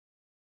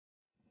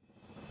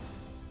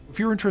If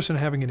you're interested in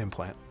having an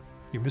implant,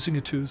 you're missing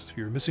a tooth,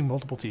 you're missing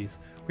multiple teeth,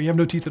 or you have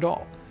no teeth at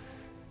all,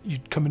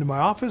 you'd come into my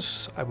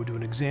office, I would do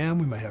an exam,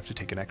 we might have to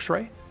take an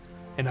x-ray,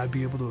 and I'd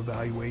be able to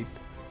evaluate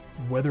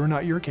whether or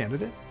not you're a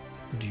candidate.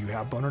 Do you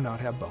have bone or not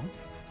have bone?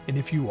 And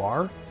if you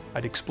are,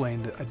 I'd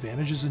explain the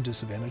advantages and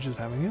disadvantages of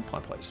having an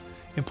implant placed.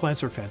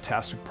 Implants are a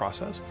fantastic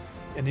process.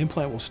 An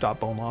implant will stop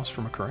bone loss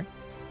from occurring.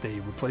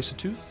 They replace a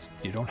tooth.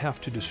 You don't have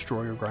to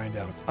destroy or grind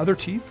down other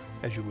teeth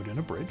as you would in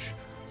a bridge.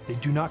 They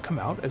do not come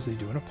out as they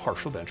do in a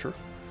partial denture.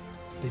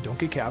 They don't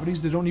get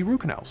cavities, they don't need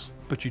root canals,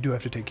 but you do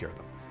have to take care of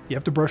them. You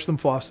have to brush them,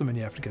 floss them, and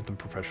you have to get them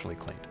professionally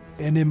cleaned.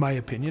 And in my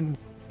opinion,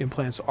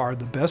 implants are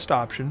the best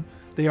option.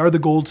 They are the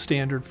gold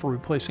standard for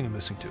replacing a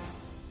missing tooth.